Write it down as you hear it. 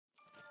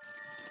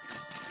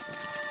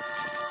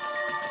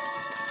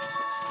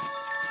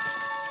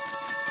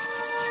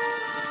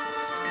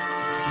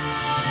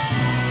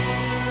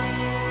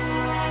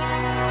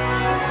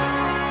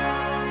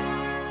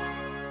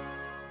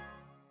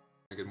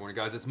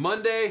guys, it's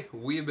Monday.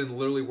 We have been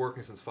literally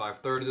working since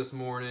 5:30 this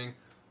morning.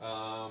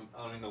 I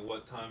don't even know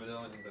what time it is.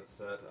 I think that's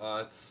set.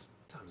 It's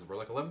what time is it? We're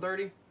like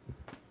 11:30.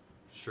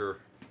 Sure.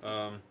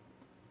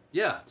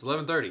 Yeah, it's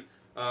 11:30.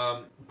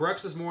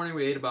 Breakfast this morning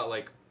we ate about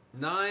like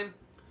 9,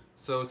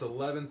 so it's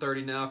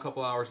 11:30 now. A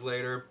couple hours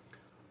later,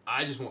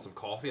 I just want some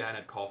coffee. I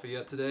hadn't had coffee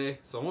yet today,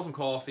 so I want some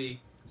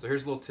coffee. So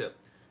here's a little tip: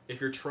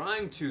 if you're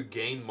trying to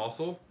gain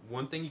muscle,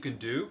 one thing you can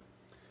do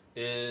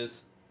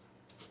is,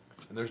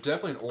 and there's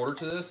definitely an order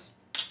to this.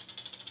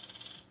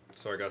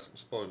 Sorry guys, I'm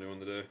spotting a new one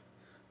today.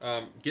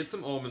 Get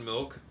some almond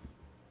milk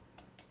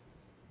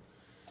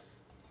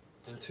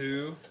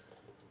into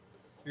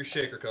your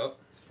shaker cup,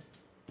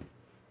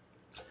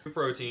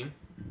 protein,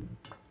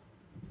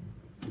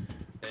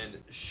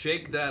 and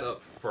shake that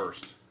up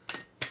first.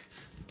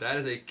 That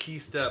is a key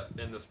step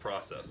in this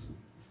process.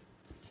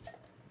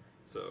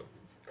 So,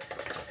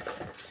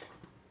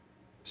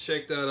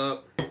 shake that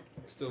up.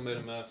 Still made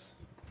a mess.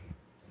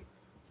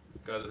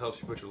 Guys, it helps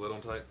you put your lid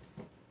on tight.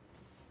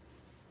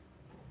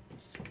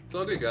 It's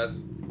all good, guys.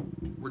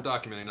 We're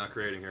documenting, not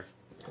creating here.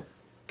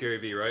 Gary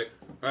V, right?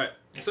 Alright,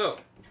 so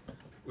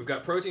we've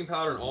got protein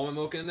powder and almond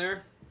milk in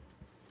there.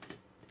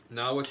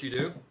 Now what you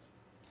do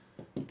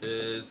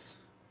is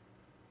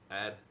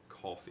add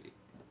coffee.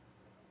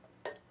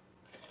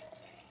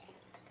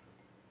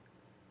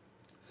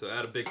 So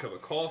add a big cup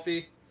of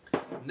coffee.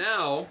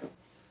 Now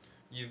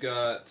you've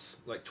got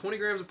like 20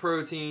 grams of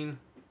protein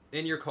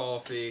in your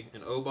coffee,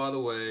 and oh, by the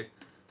way,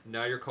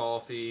 now your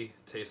coffee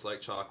tastes like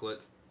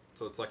chocolate.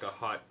 So it's like a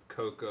hot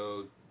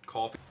cocoa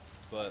coffee.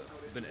 But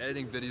I've been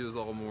editing videos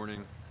all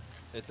morning.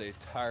 It's a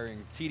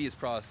tiring, tedious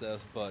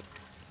process, but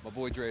my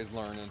boy Dre is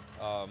learning.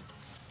 About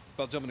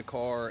to jump in the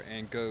car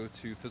and go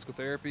to physical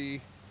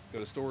therapy, go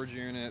to storage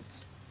unit,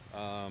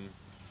 run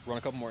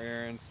a couple more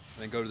errands,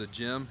 and then go to the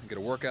gym and get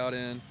a workout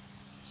in.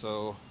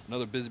 So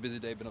another busy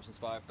day, been up since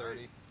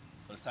 5:30,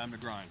 but it's time to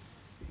grind.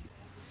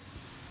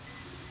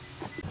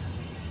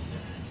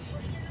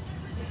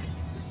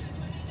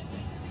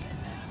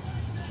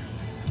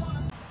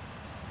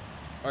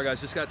 Alright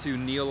guys, just got to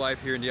Neo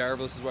Life here in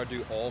DeIverville. This is where I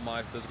do all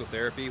my physical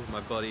therapy with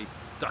my buddy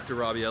Dr.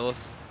 Robby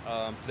Ellis.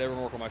 Today we're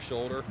gonna work on my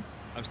shoulder.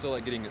 I'm still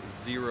like getting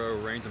 0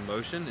 range of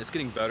motion. It's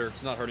getting better,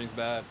 it's not hurting as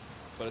bad,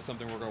 but it's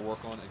something we're gonna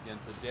work on again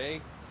today.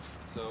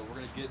 So we're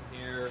gonna get in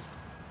here,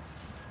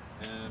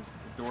 and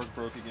the door's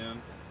broke again.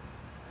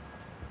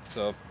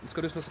 So let's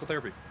go do physical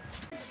therapy.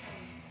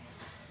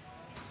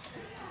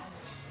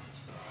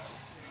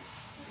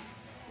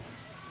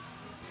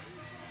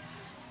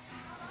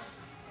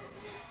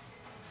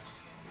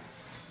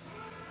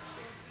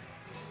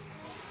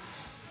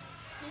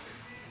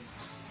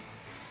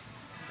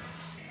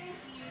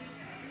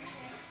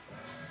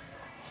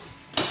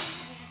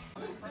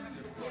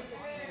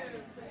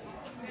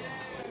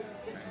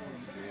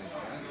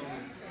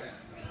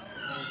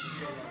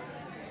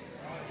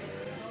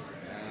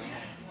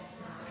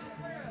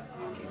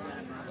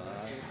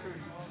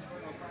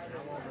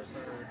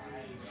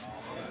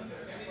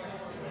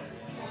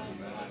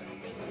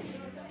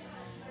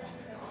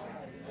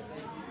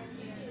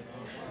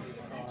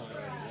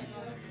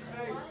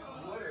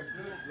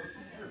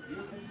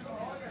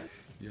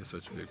 You have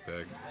such a big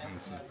pack, and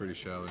this is a pretty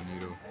shallow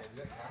needle,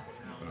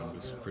 but I'm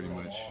just pretty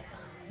much,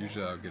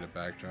 usually I'll get a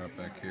backdrop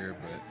back here,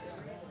 but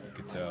you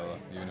could tell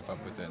even if I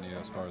put that needle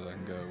as far as I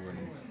can go, it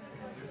wouldn't.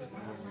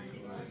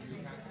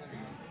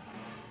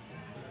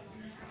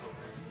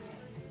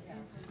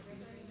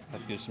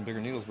 Have to get some bigger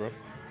needles, bro.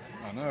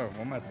 I know,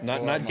 I'm gonna have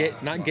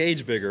to not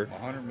gauge bigger.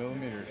 100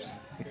 millimeters.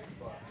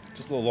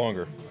 Just a little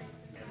longer.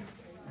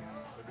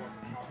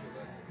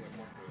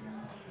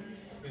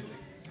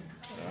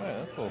 Alright,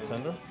 that's a little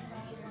tender.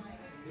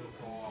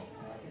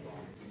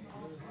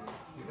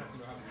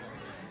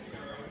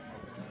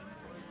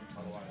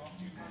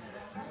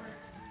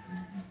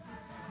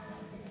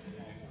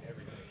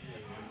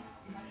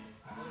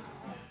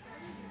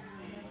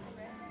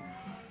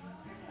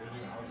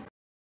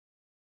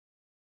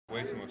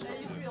 Way too much stuff.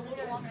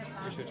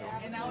 Appreciate you.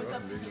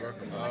 You're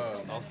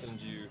welcome. I'll send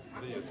you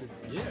video too.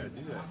 Yeah,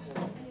 do that.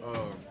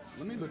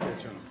 Let me look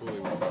at you on the pulley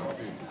one time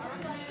too.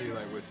 Just see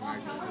like with some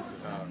active assist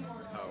of how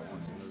it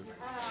wants to move.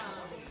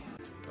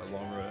 Got a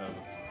long road ahead of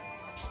us.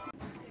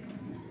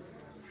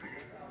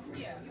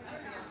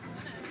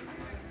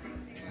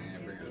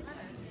 And bring it up.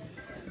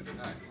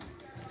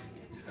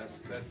 Nice.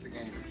 That's the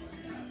game.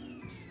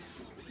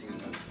 Just between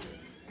those two.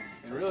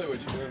 And really what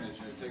you're doing is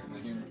you're taking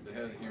the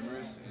head of the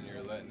humerus and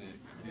you're letting it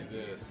do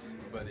this,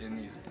 but in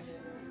those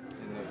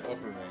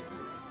upper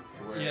ranges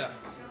to where. Yeah.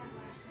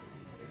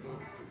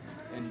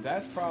 And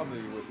that's probably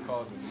what's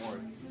causing more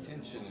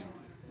tension and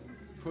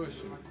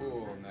push and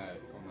pull on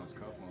those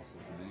cuff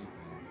muscles than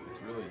anything. It's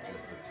really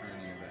just the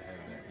turning of the head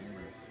of that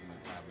humerus and then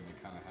having to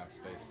kind of have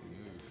space to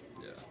move.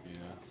 Yeah. You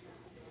know.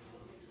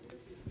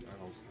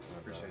 I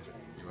appreciate it.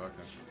 You're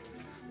welcome.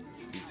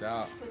 Peace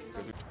out.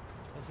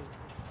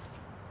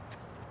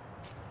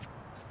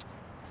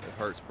 It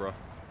hurts, bro,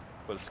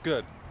 but it's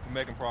good. We're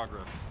making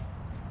progress.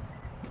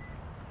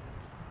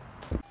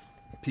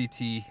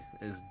 PT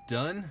is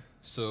done,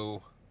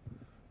 so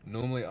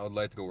Normally I would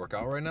like to go work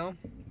out right now,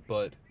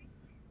 but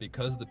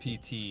because of the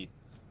PT,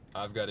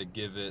 I've got to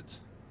give it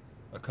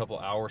a couple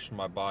hours for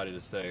my body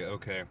to say,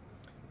 okay,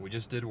 we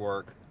just did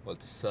work,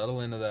 let's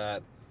settle into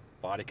that,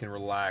 body can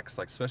relax,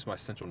 like especially my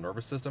central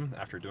nervous system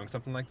after doing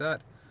something like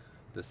that.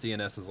 The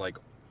CNS is like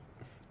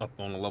up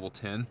on a level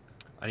 10.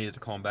 I needed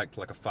to calm back to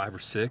like a 5 or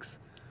 6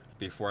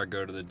 before I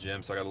go to the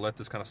gym, so I got to let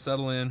this kind of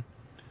settle in,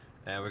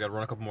 and we got to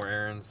run a couple more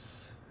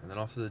errands and then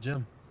off to the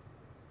gym.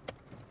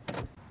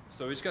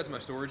 So we just got to my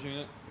storage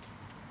unit,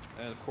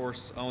 and of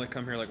course I only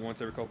come here like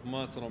once every couple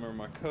months. I don't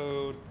remember my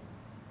code.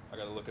 I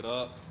gotta look it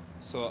up.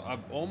 So I've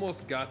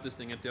almost got this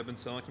thing empty. I've been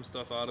selling some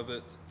stuff out of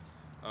it.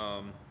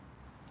 Where's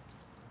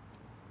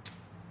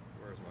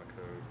my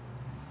code?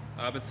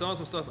 I've been selling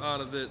some stuff out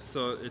of it,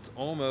 so it's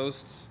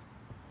almost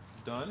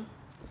done.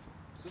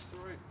 Is this the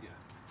right? Yeah.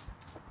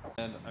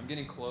 And I'm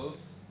getting close.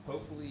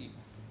 Hopefully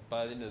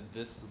by the end of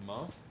this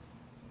month,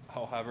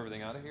 I'll have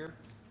everything out of here.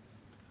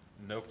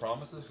 No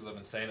promises, because I've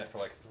been saying that for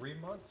like 3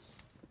 months.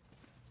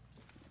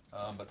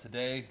 But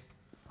today,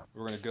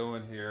 we're gonna go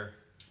in here,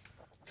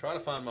 try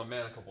to find my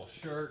man a couple of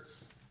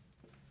shirts,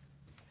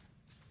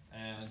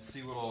 and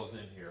see what all is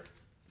in here.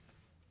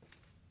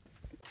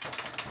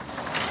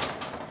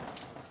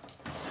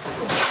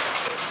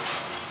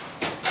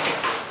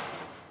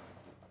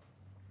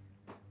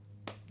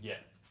 Yeah,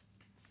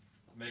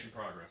 making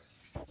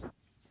progress.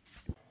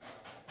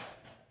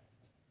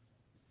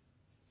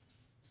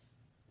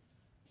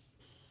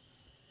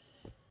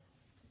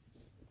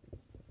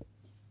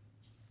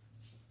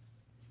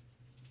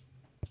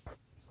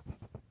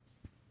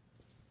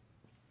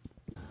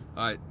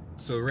 Alright,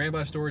 so ran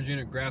by storage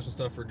unit, grabbed some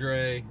stuff for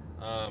Dre,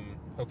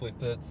 hopefully it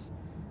fits.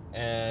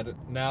 And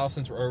now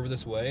since we're over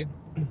this way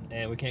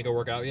and we can't go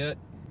work out yet,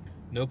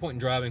 no point in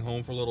driving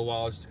home for a little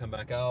while just to come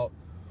back out.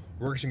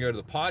 We're just gonna go to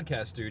the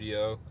podcast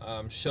studio,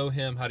 show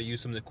him how to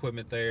use some of the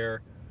equipment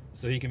there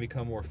so he can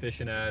become more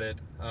efficient at it.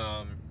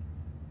 And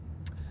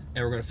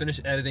we're gonna finish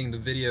editing the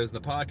videos in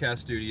the podcast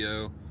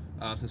studio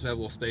since we have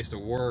a little space to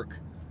work.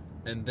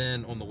 And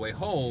then on the way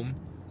home,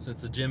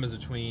 since the gym is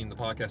between the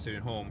podcast studio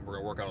and home, we're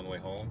gonna work out on the way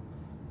home.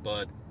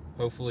 But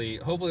hopefully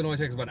it only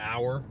takes about an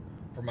hour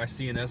for my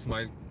CNS and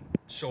my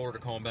shoulder to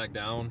calm back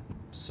down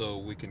so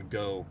we can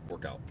go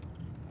work out.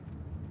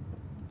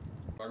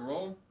 Rock and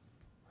roll?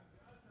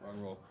 Rock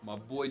and roll. My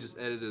boy just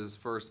edited his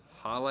first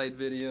highlight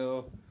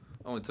video.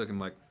 Only took him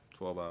like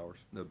 12 hours,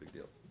 no big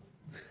deal.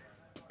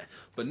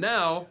 But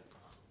now,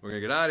 we're gonna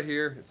get out of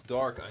here. It's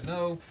dark, I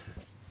know.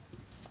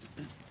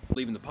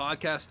 Leaving the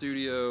podcast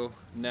studio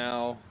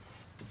now.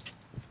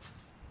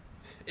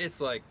 It's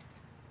like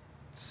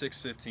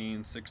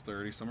 6:15,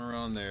 6:30, somewhere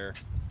around there.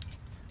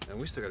 And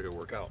we still gotta go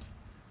work out.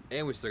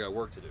 And we still got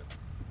work to do.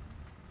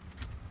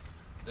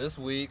 This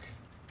week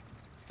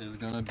is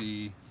gonna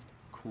be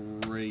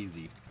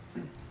crazy.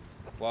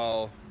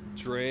 While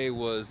Dre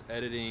was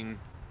editing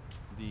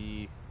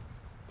the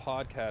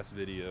podcast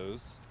videos,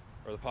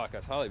 or the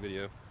podcast highlight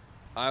video,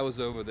 I was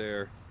over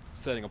there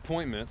setting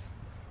appointments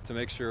to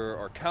make sure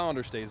our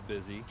calendar stays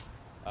busy.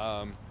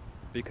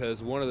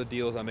 Because one of the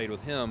deals I made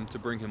with him to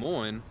bring him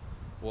on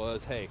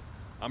was, hey,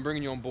 I'm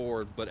bringing you on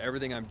board, but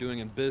everything I'm doing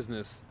in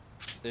business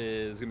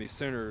is gonna be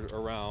centered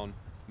around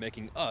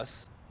making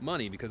us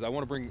money, because I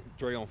wanna bring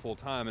Dre on full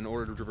time. In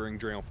order to bring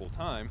Dre on full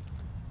time,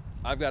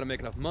 I've gotta make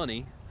enough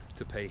money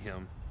to pay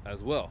him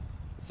as well.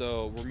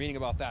 So we're meeting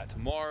about that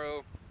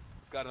tomorrow.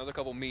 Got another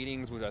couple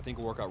meetings, which I think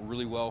will work out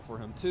really well for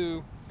him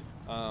too.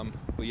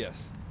 But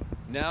yes,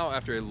 now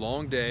after a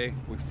long day,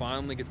 we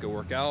finally get to go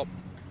work out.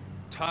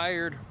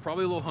 Tired,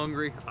 probably a little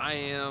hungry. I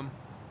am,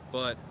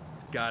 but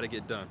it's gotta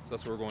get done. So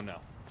that's where we're going now.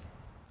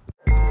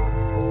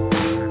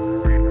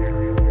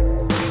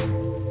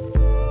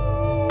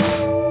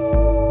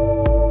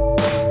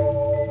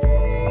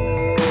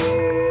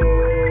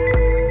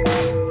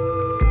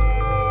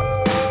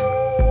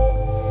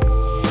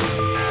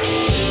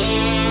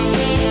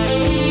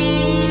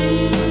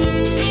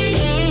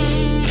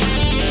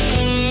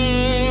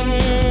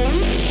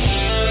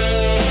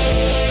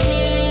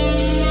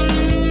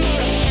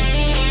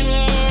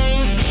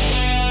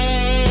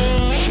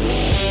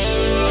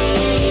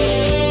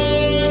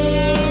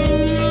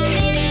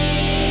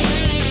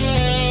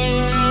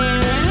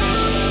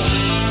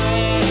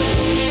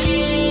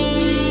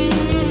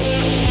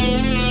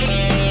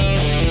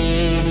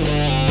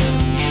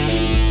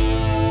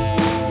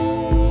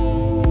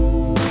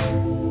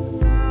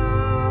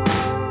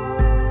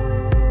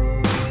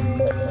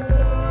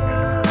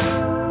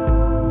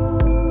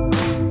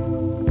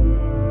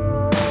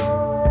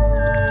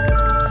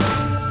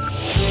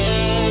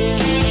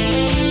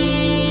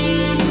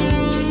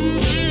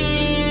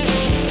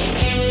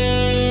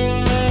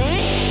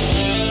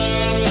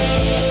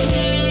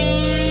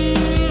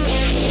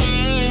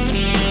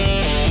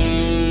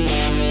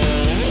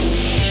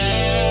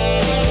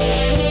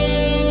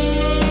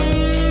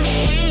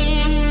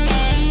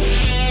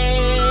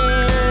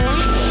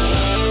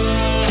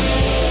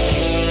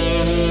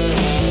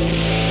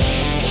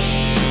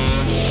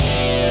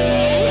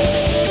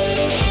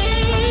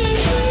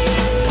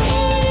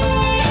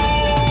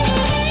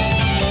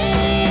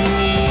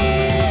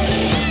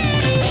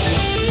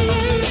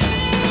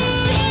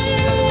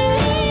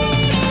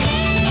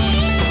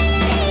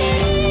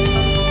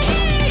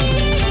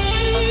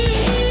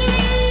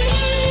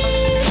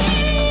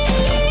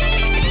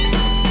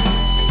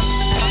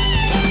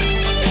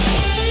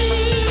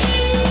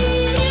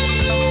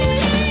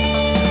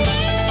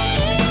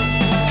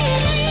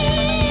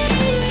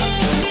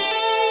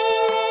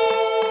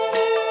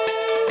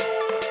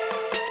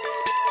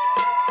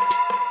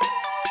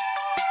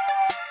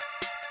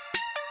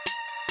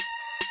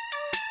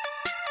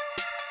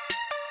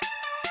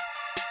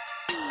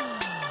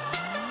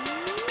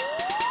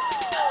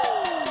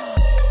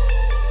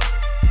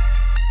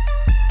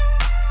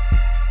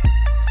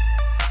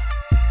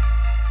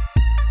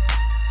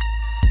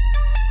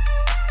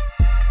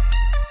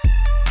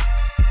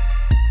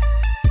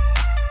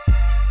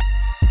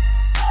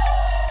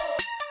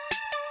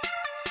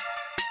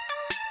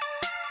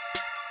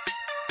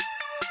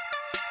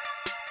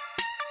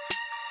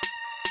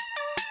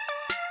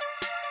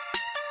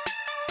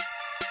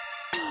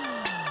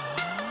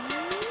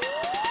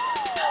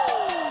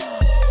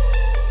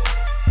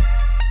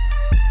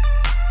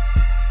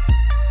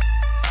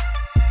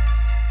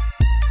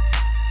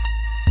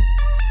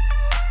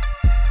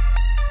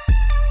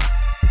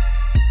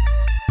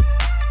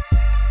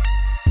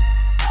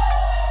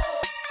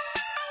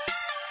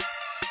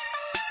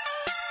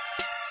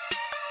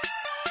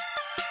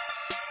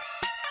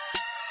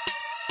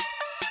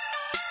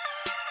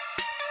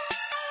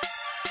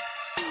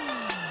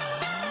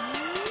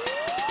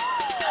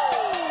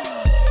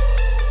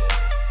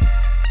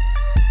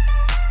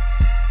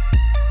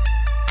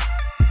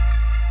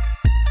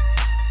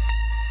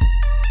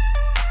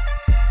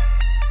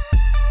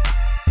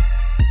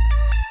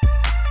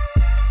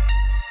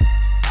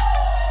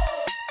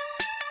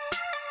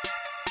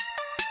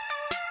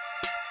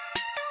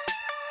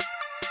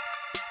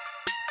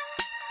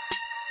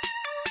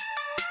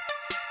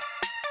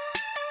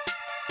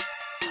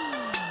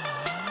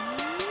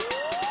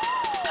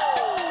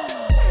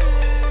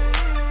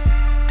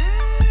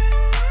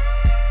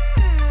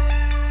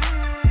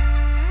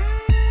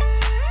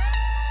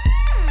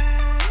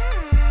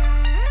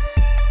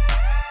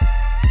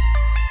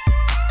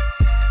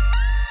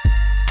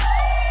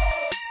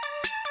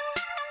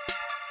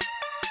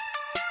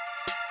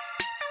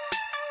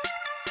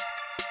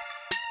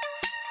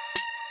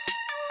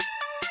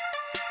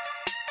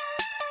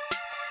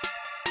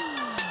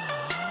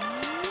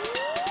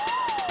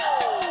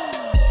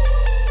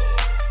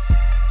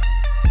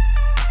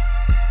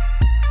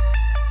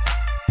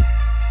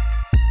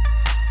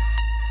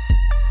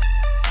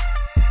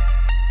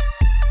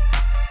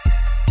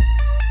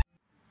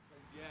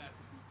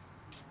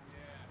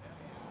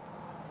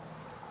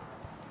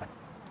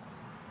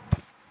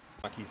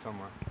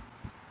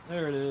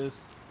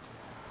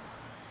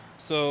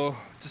 So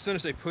just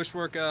finished a push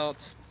workout,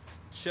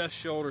 chest,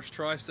 shoulders,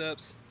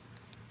 triceps.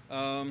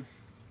 I'm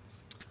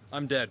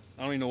dead.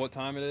 I don't even know what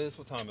time it is.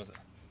 What time is it?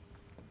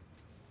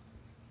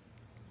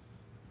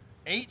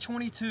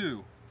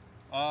 8:22.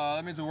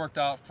 That means we worked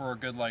out for a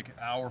good like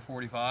hour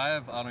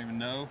 45. I don't even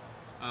know.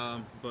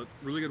 But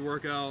really good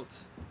workout,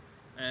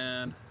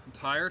 and I'm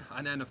tired. I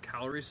didn't have enough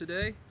calories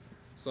today,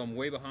 so I'm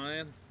way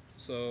behind.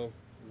 So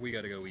we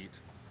gotta go eat.